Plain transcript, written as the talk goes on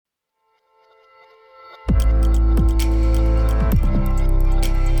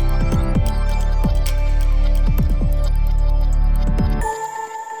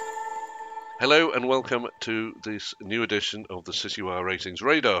Hello and welcome to this new edition of the Citywire Ratings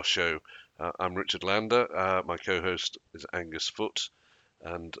Radar Show. I'm Richard Lander, my co-host is Angus Foote,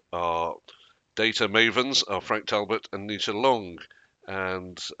 and our data mavens are Frank Talbot and Nisha Long.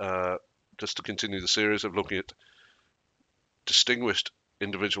 And just to continue the series of looking at distinguished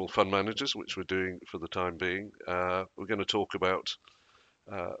individual fund managers, which we're doing for the time being, we're going to talk about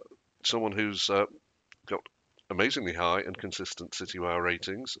someone who's got amazingly high and consistent Citywire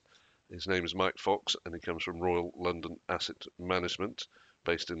ratings. His name is Mike Fox, and he comes from Royal London Asset Management,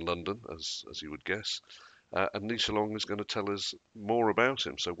 based in London, as you would guess. And Nisha Long is going to tell us more about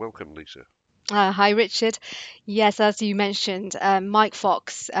him. So welcome, Nisha. Hi, Richard. Yes, as you mentioned, Mike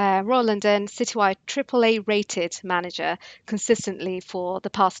Fox, Royal London Citywire AAA rated manager consistently for the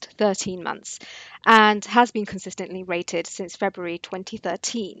past 13 months and has been consistently rated since February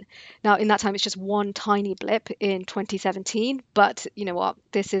 2013. Now, in that time, it's just one tiny blip in 2017, but you know what?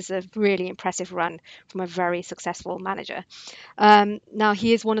 This is a really impressive run from a very successful manager. Now,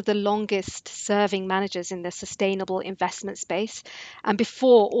 he is one of the longest serving managers in the sustainable investment space and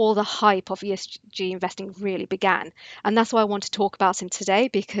before all the hype of ESG investing really began. And that's why I want to talk about him today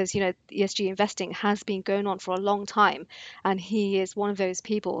because, you know, ESG investing has been going on for a long time. And he is one of those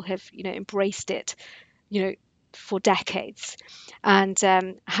people who have, you know, embraced it, you know, for decades and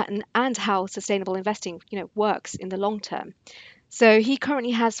how sustainable investing, you know, works in the long term. So he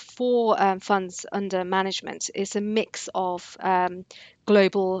currently has four funds under management. It's a mix of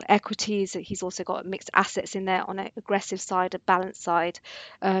global equities. He's also got mixed assets in there on an aggressive side, a balanced side,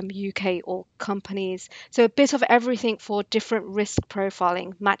 UK or companies. So a bit of everything for different risk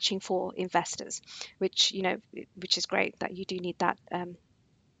profiling, matching for investors, which you know, which is great that you do need that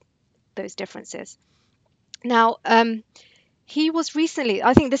those differences. Now, he was recently,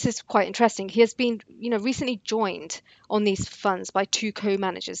 I think this is quite interesting. He has been, you know, recently joined on these funds by two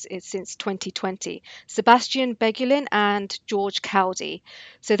co-managers since 2020, Sebastian Begulin and George Cowdy.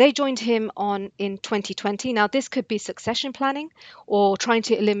 So they joined him on in 2020. Now this could be succession planning or trying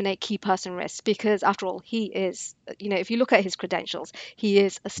to eliminate key person risk because after all, he is, you know, if you look at his credentials, he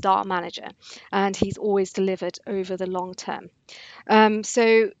is a star manager and he's always delivered over the long term.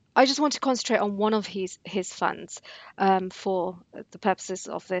 So I just want to concentrate on one of his funds for the purposes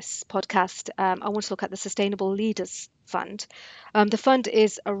of this podcast. I want to look at the Sustainable Leaders Fund. The fund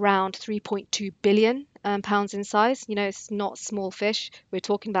is around 3.2 billion pounds in size. You know, it's not small fish we're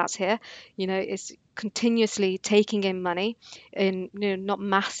talking about here. You know, it's continuously taking in money in, you know, not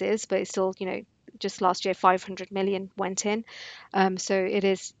masses, but it's still, you know, just last year 500 million went in. So it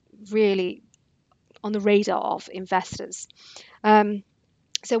is really on the radar of investors.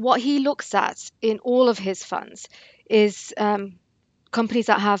 So what he looks at in all of his funds is companies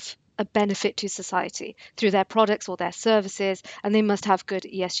that have a benefit to society through their products or their services, and they must have good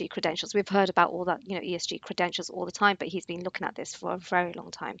ESG credentials. We've heard about all that, you know, ESG credentials all the time, but he's been looking at this for a very long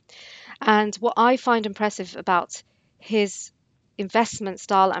time. And what I find impressive about his investment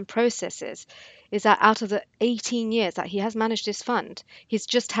style and processes is that out of the 18 years that he has managed this fund, he's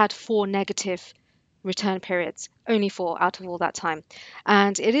just had four negative return periods, only four out of all that time.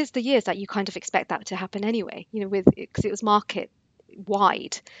 And it is the years that you kind of expect that to happen anyway, you know, with because it was market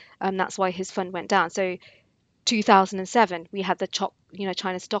wide, and that's why his fund went down. So 2007, we had the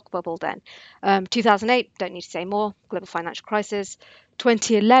China stock bubble then. 2008, don't need to say more, global financial crisis.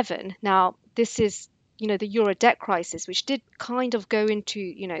 2011, now this is, you know, the euro debt crisis, which did kind of go into,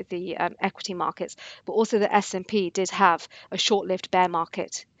 you know, the equity markets, but also the S&P did have a short-lived bear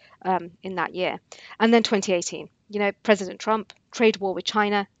market in that year. And then 2018, you know, President Trump, trade war with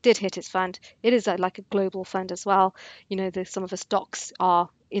China did hit his fund. It is like a global fund as well. You know, some of the stocks are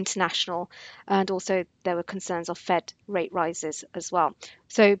international, and also there were concerns of Fed rate rises as well.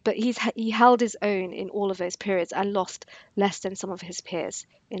 So, but he held his own in all of those periods and lost less than some of his peers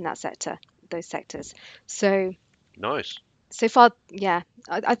in that sector, those sectors. So Nice. so far, yeah,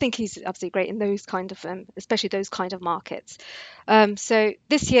 I think he's absolutely great in those kind of, especially those kind of markets. So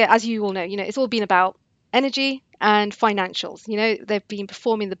this year, as you all know, you know, it's all been about energy and financials. You know, they've been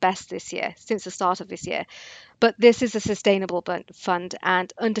performing the best this year since the start of this year. But this is a sustainable fund,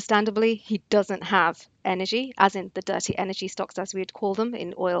 and understandably, he doesn't have energy, as in the dirty energy stocks, as we'd call them,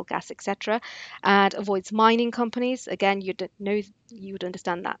 in oil, gas, etc., and avoids mining companies. Again, you would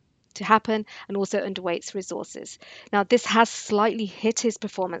understand that to happen, and also underweights resources. Now, this has slightly hit his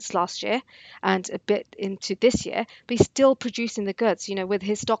performance last year and a bit into this year, but he's still producing the goods, you know, with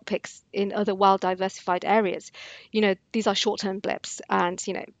his stock picks in other well diversified areas. You know, these are short term blips, and,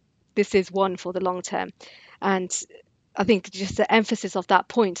 you know, this is one for the long term. And I think just the emphasis of that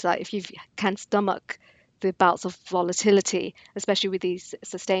point that if you can stomach the bouts of volatility, especially with these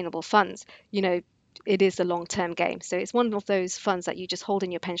sustainable funds, it is a long-term game. So it's one of those funds that you just hold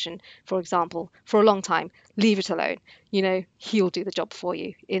in your pension, for example, for a long time, leave it alone. He'll do the job for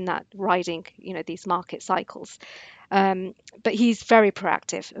you in that riding, these market cycles. But he's very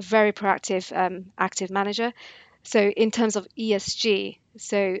proactive, a very proactive, active manager. So in terms of ESG,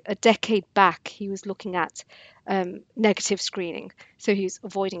 so a decade back, he was looking at negative screening. So he was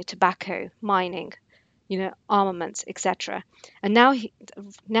avoiding tobacco, mining, armaments, etc. And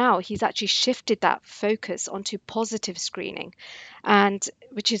now he's actually shifted that focus onto positive screening, and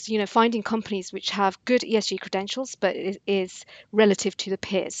which is finding companies which have good ESG credentials, but it is relative to the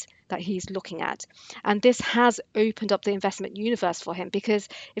peers that he's looking at. And this has opened up the investment universe for him, because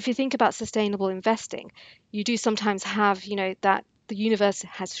if you think about sustainable investing, you do sometimes have that the universe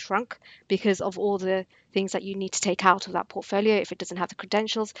has shrunk because of all the things that you need to take out of that portfolio if it doesn't have the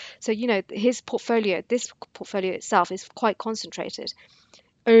credentials. So, this portfolio itself is quite concentrated.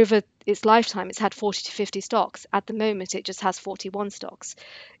 Over its lifetime, it's had 40 to 50 stocks. At the moment, it just has 41 stocks.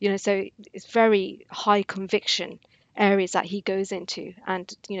 So it's very high conviction areas that he goes into,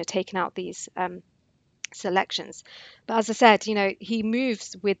 and, taking out these selections. But as I said, he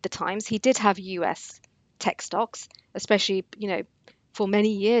moves with the times. He did have US tech stocks, especially, for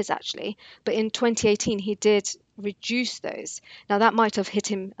many years actually. But in 2018, he did reduce those. Now, that might have hit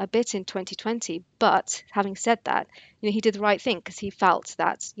him a bit in 2020. But having said that, he did the right thing, because he felt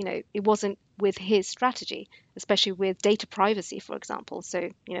that, it wasn't with his strategy, especially with data privacy, for example. So,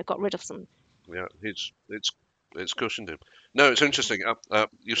 got rid of some. Yeah, it's cushioned him. No, it's interesting.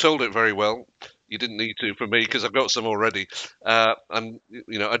 You sold it very well. You didn't need to for me, because I've got some already. And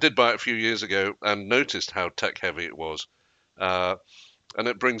I did buy it a few years ago and noticed how tech heavy it was. And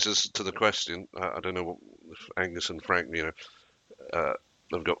it brings us to the question. I don't know if Angus and Frank,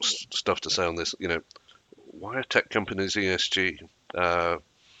 have got stuff to say on this. Why are tech companies ESG?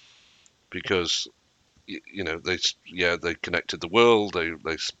 Because they connected the world.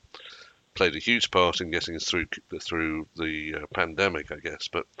 They played a huge part in getting us through the pandemic, I guess.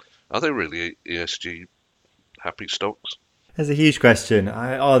 But are they really ESG happy stocks? There's a huge question.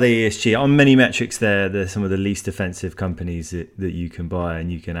 Are they ESG? On many metrics, they're some of the least offensive companies that you can buy and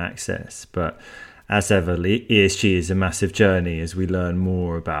you can access. But as ever, ESG is a massive journey as we learn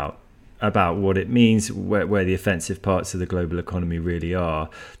more about what it means, where the offensive parts of the global economy really are.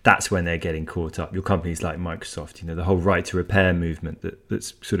 That's when they're getting caught up. Your companies like Microsoft, the whole right to repair movement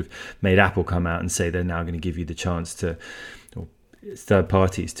that's sort of made Apple come out and say they're now going to give you the chance to, or third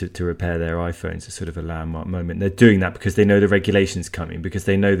parties to repair their iPhones, is sort of a landmark moment. They're doing that because they know the regulation's coming, because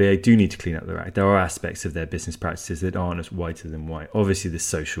they know they do need to clean up their act. There are aspects of their business practices that aren't as whiter than white. Obviously, the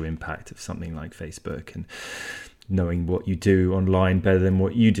social impact of something like Facebook, and knowing what you do online better than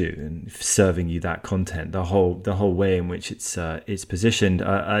what you do, and serving you that content, the whole way in which it's positioned.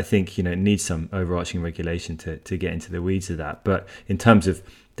 I think it needs some overarching regulation to get into the weeds of that. But in terms of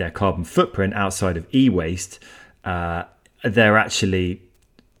their carbon footprint outside of e-waste, they're actually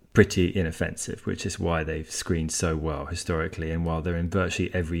pretty inoffensive, which is why they've screened so well historically, and while they're in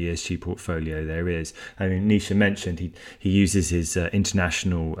virtually every ESG portfolio there is. I mean, Nisha mentioned he uses his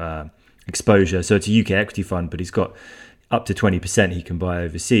international exposure. So it's a UK equity fund, but he's got up to 20% he can buy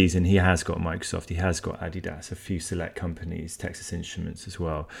overseas, and he has got Microsoft, he has got Adidas, a few select companies, Texas Instruments as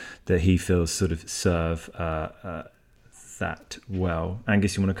well, that he feels sort of serve that well.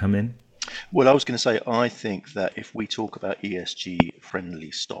 Angus, you want to come in? Well, I was going to say, I think that if we talk about ESG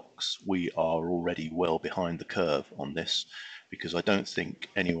friendly stocks, we are already well behind the curve on this, because I don't think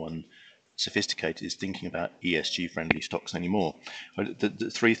anyone sophisticated is thinking about ESG friendly stocks anymore.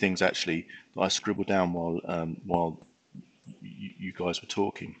 The three things actually that I scribbled down while you guys were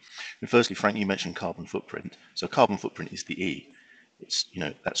talking. And firstly, Frank, you mentioned carbon footprint. So carbon footprint is the E. It's,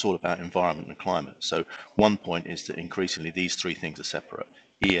 that's all about environment and climate. So one point is that increasingly these three things are separate.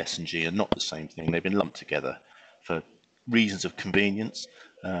 E, S, and G are not the same thing. They've been lumped together for reasons of convenience.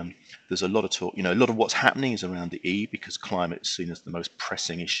 There's a lot of talk, a lot of what's happening is around the E, because climate is seen as the most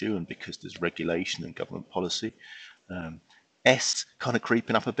pressing issue, and because there's regulation and government policy. S kind of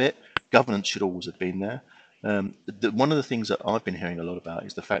creeping up a bit. Governance should always have been there. One of the things that I've been hearing a lot about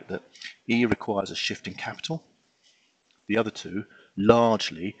is the fact that E requires a shift in capital. The other two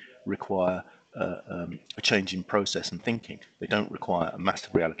largely require a change in process and thinking. They don't require a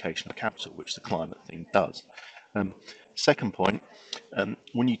massive reallocation of capital, which the climate thing does. Second point,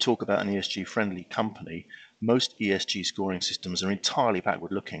 when you talk about an ESG friendly company, most ESG scoring systems are entirely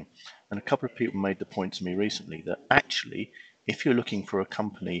backward looking. And a couple of people made the point to me recently that actually, if you're looking for a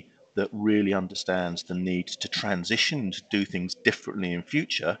company that really understands the need to transition, to do things differently in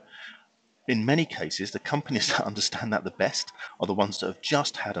future, in many cases, the companies that understand that the best are the ones that have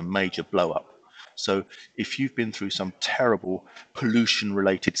just had a major blow up. So if you've been through some terrible pollution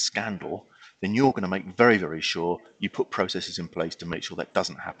related scandal, then you're going to make very, very sure you put processes in place to make sure that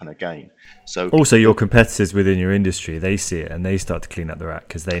doesn't happen again. So also, your competitors within your industry, they see it and they start to clean up their act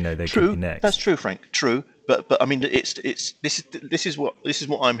because they know they could be next. That's true, Frank. True, but I mean, this is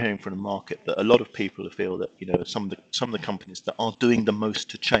what I'm hearing from the market, that a lot of people feel that some of the companies that are doing the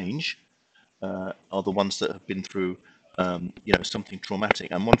most to change are the ones that have been through something traumatic.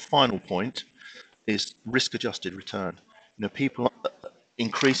 And one final point is risk-adjusted return. People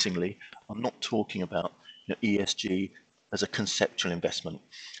increasingly are not talking about ESG as a conceptual investment.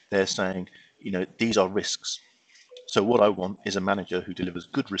 They're saying, these are risks. So what I want is a manager who delivers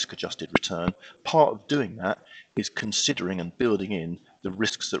good risk-adjusted return. Part of doing that is considering and building in the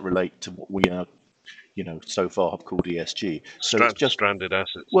risks that relate to what we are, so far have called ESG. So it's just stranded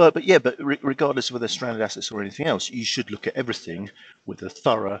assets. Well, but regardless of whether stranded assets or anything else, you should look at everything with a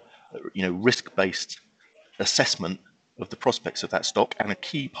thorough, risk-based assessment of the prospects of that stock, and a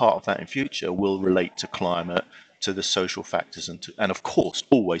key part of that in future will relate to climate, to the social factors, and of course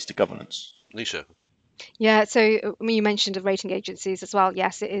always to governance. Nisha. Yeah, so you mentioned the rating agencies as well.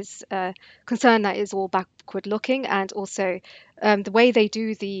 Yes, it is a concern that is all backward looking, and also the way they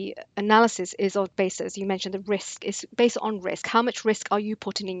do the analysis is based, as you mentioned, the risk is based on risk. How much risk are you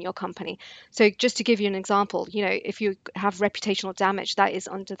putting in your company? So just to give you an example, if you have reputational damage, that is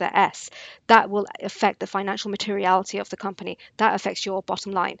under the S, that will affect the financial materiality of the company. That affects your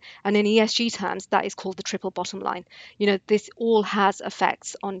bottom line. And in ESG terms, that is called the triple bottom line. This all has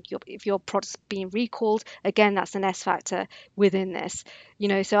effects on if your product's being recalled. Again, that's an S factor within this.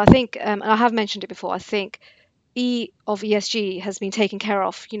 So I think, and I have mentioned it before, I think E of ESG has been taken care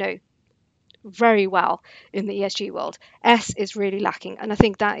of, very well in the ESG world. S is really lacking, and I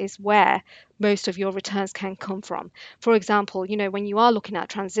think that is where most of your returns can come from. For example, when you are looking at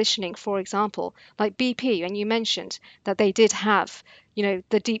transitioning, for example, like BP, and you mentioned that they did have,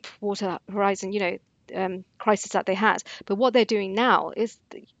 the Deepwater Horizon, crisis that they had. But what they're doing now is,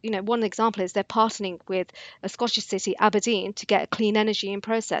 one example is they're partnering with a Scottish city, Aberdeen, to get a clean energy in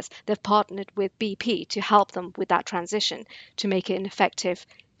process. They've partnered with BP to help them with that transition to make it an effective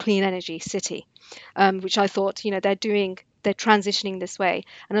clean energy city, which I thought, they're transitioning this way.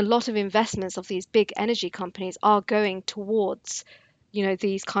 And a lot of investments of these big energy companies are going towards,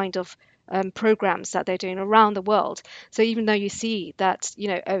 these kind of programs that they're doing around the world. So even though you see that,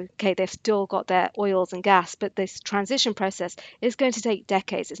 okay, they've still got their oils and gas, but this transition process is going to take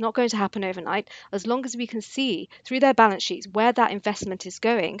decades. It's not going to happen overnight. As long as we can see through their balance sheets where that investment is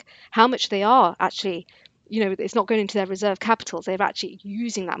going, how much they are actually, it's not going into their reserve capitals. They're actually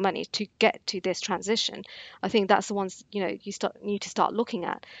using that money to get to this transition. I think that's the ones, you need to start looking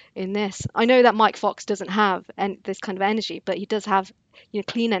at in this. I know that Mike Fox doesn't have this kind of energy, but he does have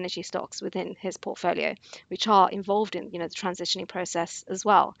clean energy stocks within his portfolio, which are involved in, the transitioning process as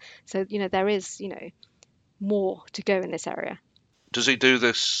well. So, there is, more to go in this area. Does he do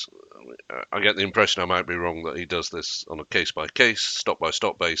this? I get the impression, I might be wrong, that he does this on a case-by-case,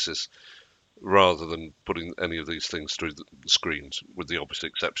 stock-by-stock basis, rather than putting any of these things through the screens, with the obvious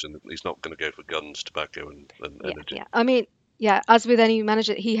exception that he's not going to go for guns, tobacco, and energy. Yeah. I mean, yeah, as with any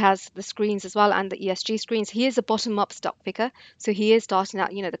manager, he has the screens as well, and the ESG screens. He is a bottom-up stock picker, so he is starting at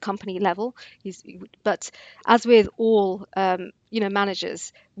the company level. But as with all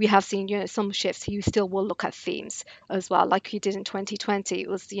managers, we have seen some shifts. He still will look at themes as well, like he did in 2020. It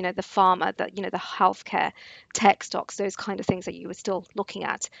was the pharma, the healthcare, tech stocks, those kind of things that you were still looking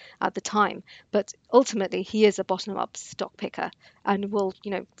at the time. But ultimately, he is a bottom-up stock picker, and will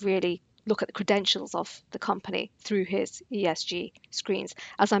really look at the credentials of the company through his ESG screens.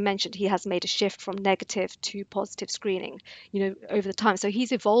 As I mentioned, he has made a shift from negative to positive screening, over the time. So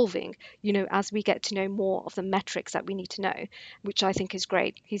he's evolving, as we get to know more of the metrics that we need to know, which I think is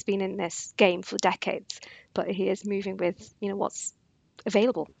great. He's been in this game for decades, but he is moving with, what's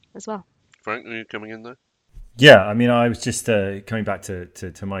available as well. Frank, are you coming in there? Yeah, I mean, I was just coming back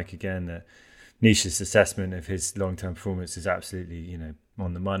to Mike again. Nisha's assessment of his long-term performance is absolutely,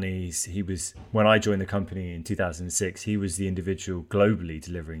 on the money. He was, when I joined the company in 2006, he was the individual globally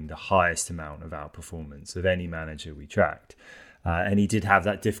delivering the highest amount of outperformance of any manager we tracked. And he did have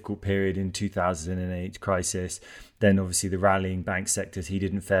that difficult period in 2008 crisis. Then obviously the rallying bank sectors, he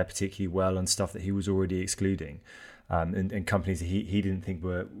didn't fare particularly well on stuff that he was already excluding, and companies that he didn't think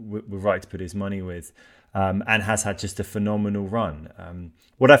were right to put his money with. And has had just a phenomenal run.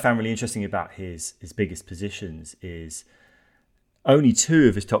 What I found really interesting about his biggest positions is only 2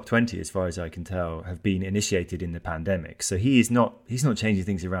 of his top 20, as far as I can tell, have been initiated in the pandemic. So he's not changing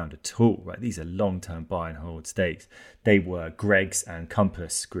things around at all, right? These are long-term buy and hold stakes. They were Greg's and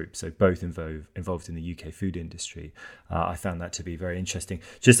Compass Group, so both involved in the UK food industry. I found that to be very interesting.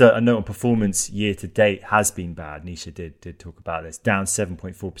 Just a note on performance year to date has been bad. Nisha did talk about this, down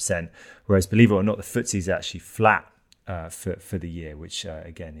 7.4%, whereas believe it or not, the FTSE is actually flat for the year, which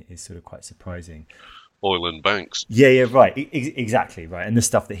again is sort of quite surprising. Oil and banks. Yeah, right. Exactly, right. And the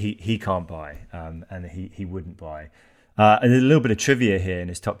stuff that he can't buy and that he wouldn't buy. And there's a little bit of trivia here in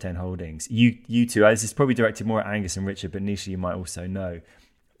his top 10 holdings. You two, this is probably directed more at Angus and Richard, but Nisha, you might also know.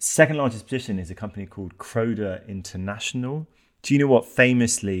 Second largest position is a company called Croda International. Do you know what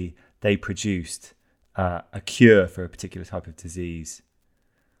famously they produced a cure for a particular type of disease?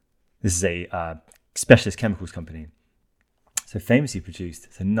 This is a specialist chemicals company. So famously produced,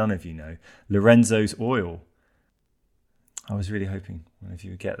 so none of you know, Lorenzo's Oil. I was really hoping one of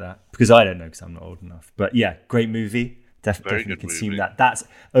you would get that, because I don't know, because I'm not old enough. But yeah, great movie. Definitely can see that. That's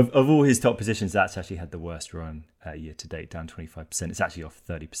of all his top positions, that's actually had the worst run year to date, down 25%. It's actually off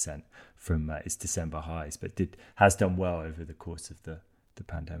 30% from its December highs, but has done well over the course of the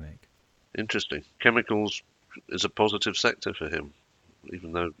pandemic. Interesting. Chemicals is a positive sector for him,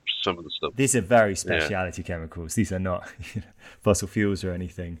 even though some of the stuff... These are very specialty chemicals. These are not fossil fuels or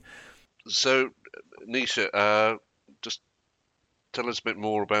anything. So, Nisha, just tell us a bit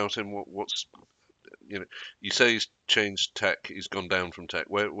more about him. What's you say he's changed tech. He's gone down from tech.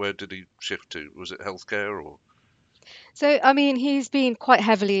 Where did he shift to? Was it healthcare or? So, I mean, he's been quite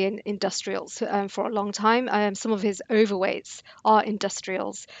heavily in industrials for a long time. Some of his overweights are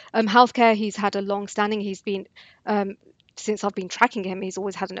industrials. Healthcare, he's had a long standing. He's been, since I've been tracking him, he's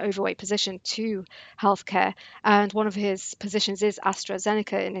always had an overweight position to healthcare. And one of his positions is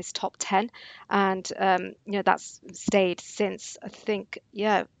AstraZeneca in his top 10. And, that's stayed since, I think,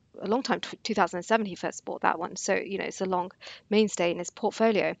 a long time, 2007 he first bought that one. So, it's a long mainstay in his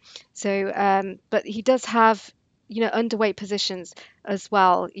portfolio. So, but he does have underweight positions as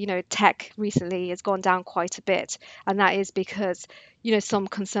well. Tech recently has gone down quite a bit, and that is because some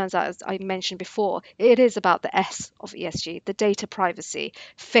concerns, as I mentioned before, it is about the S of ESG, the data privacy,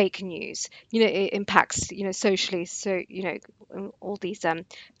 fake news. It impacts socially, so all these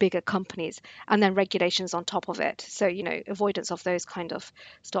bigger companies, and then regulations on top of it, so avoidance of those kind of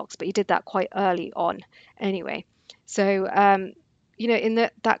stocks. But he did that quite early on anyway. So in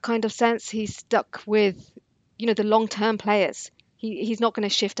that kind of sense, he's stuck with the long-term players. He's not going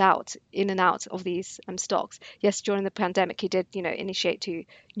to shift out in and out of these stocks. Yes, during the pandemic, he did initiate 2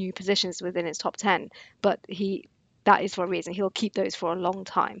 new positions within his top 10, but that is for a reason. He'll keep those for a long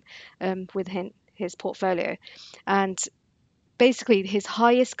time within his portfolio. And basically, his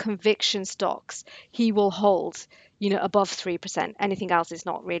highest conviction stocks he will hold above 3%. Anything else is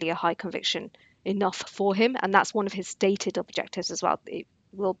not really a high conviction enough for him, and that's one of his stated objectives as well. It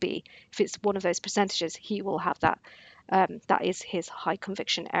will be, if it's one of those percentages, he will have that. That is his high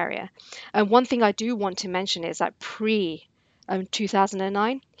conviction area. And one thing I do want to mention is that pre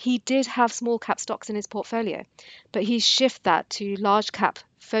 2009, he did have small cap stocks in his portfolio, but he's shifted that to large cap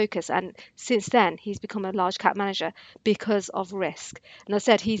focus. And since then, he's become a large cap manager because of risk. And I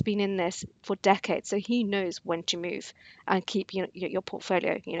said he's been in this for decades, so he knows when to move and keep your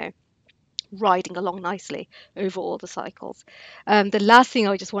portfolio, riding along nicely over all the cycles. The last thing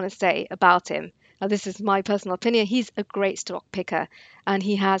I just want to say about him, now this is my personal opinion, he's a great stock picker and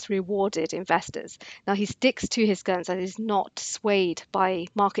he has rewarded investors. Now he sticks to his guns and is not swayed by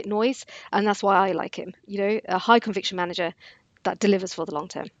market noise, and that's why I like him. A high conviction manager that delivers for the long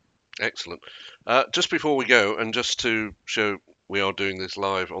term. Excellent. Just before we go, and just to show we are doing this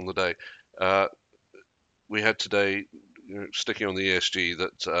live on the day, we had today, sticking on the ESG,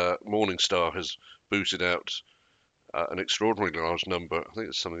 that Morningstar has booted out an extraordinarily large number. I think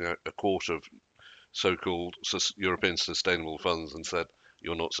it's something like a quarter of so-called European sustainable funds, and said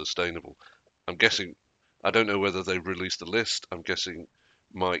you're not sustainable. I'm guessing, I don't know whether they've released a list. I'm guessing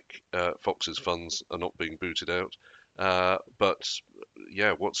Mike Fox's funds are not being booted out. But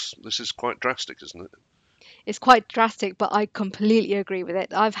yeah, this is quite drastic, isn't it? It's quite drastic, but I completely agree with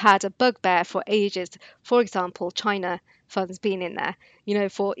it. I've had a bugbear for ages. For example, China funds being in there.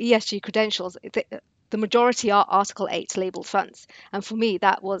 For ESG credentials, the majority are Article 8 labeled funds. And for me,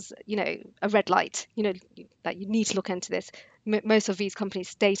 that was, a red light, that you need to look into this. Most of these companies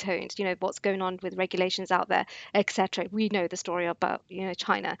state-owned, what's going on with regulations out there, etc. We know the story about,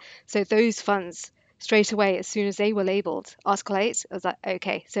 China. So those funds, straight away, as soon as they were labelled Article 8, I was like,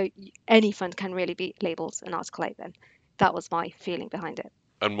 okay, so any fund can really be labelled an Article 8 then. That was my feeling behind it.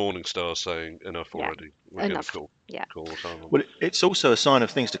 And Morningstar saying enough Yeah, already. We're going to enough. Yeah. call the time on. Well, it's also a sign of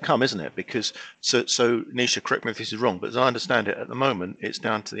things to come, isn't it? Because so Nisha, correct me if this is wrong, but as I understand it, at the moment, it's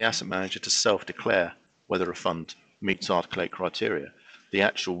down to the asset manager to self-declare whether a fund meets Article 8 criteria. The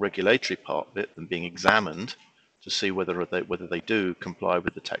actual regulatory part of it, them being examined to see whether they do comply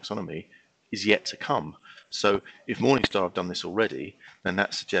with the taxonomy, is yet to come. So if Morningstar have done this already, then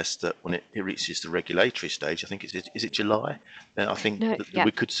that suggests that when it reaches the regulatory stage, I think is it July? Then I think No, that yeah.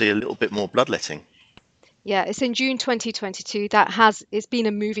 we could see a little bit more bloodletting. Yeah, it's in June 2022. It's been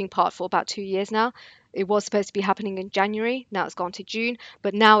a moving part for about 2 years now. It was supposed to be happening in January. Now it's gone to June,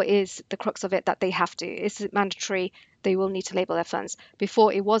 but now is the crux of it that they have to. It's mandatory. They will need to label their funds.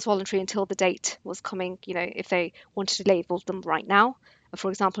 Before it was voluntary until the date was coming, if they wanted to label them right now, for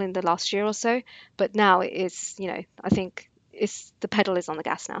example, in the last year or so. But now it is, I think the pedal is on the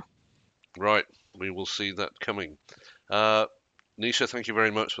gas now. Right, we will see that coming. Uh, Nisha, thank you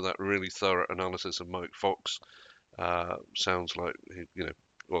very much for that really thorough analysis of Mike Fox. Sounds like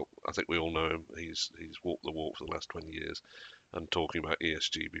well, I think we all know him. He's walked the walk for the last 20 years and talking about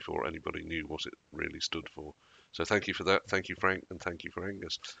ESG before anybody knew what it really stood for. So thank you for that. Thank you, Frank, and thank you for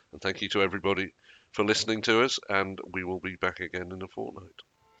Angus. And thank you to everybody for listening to us, and we will be back again in a fortnight.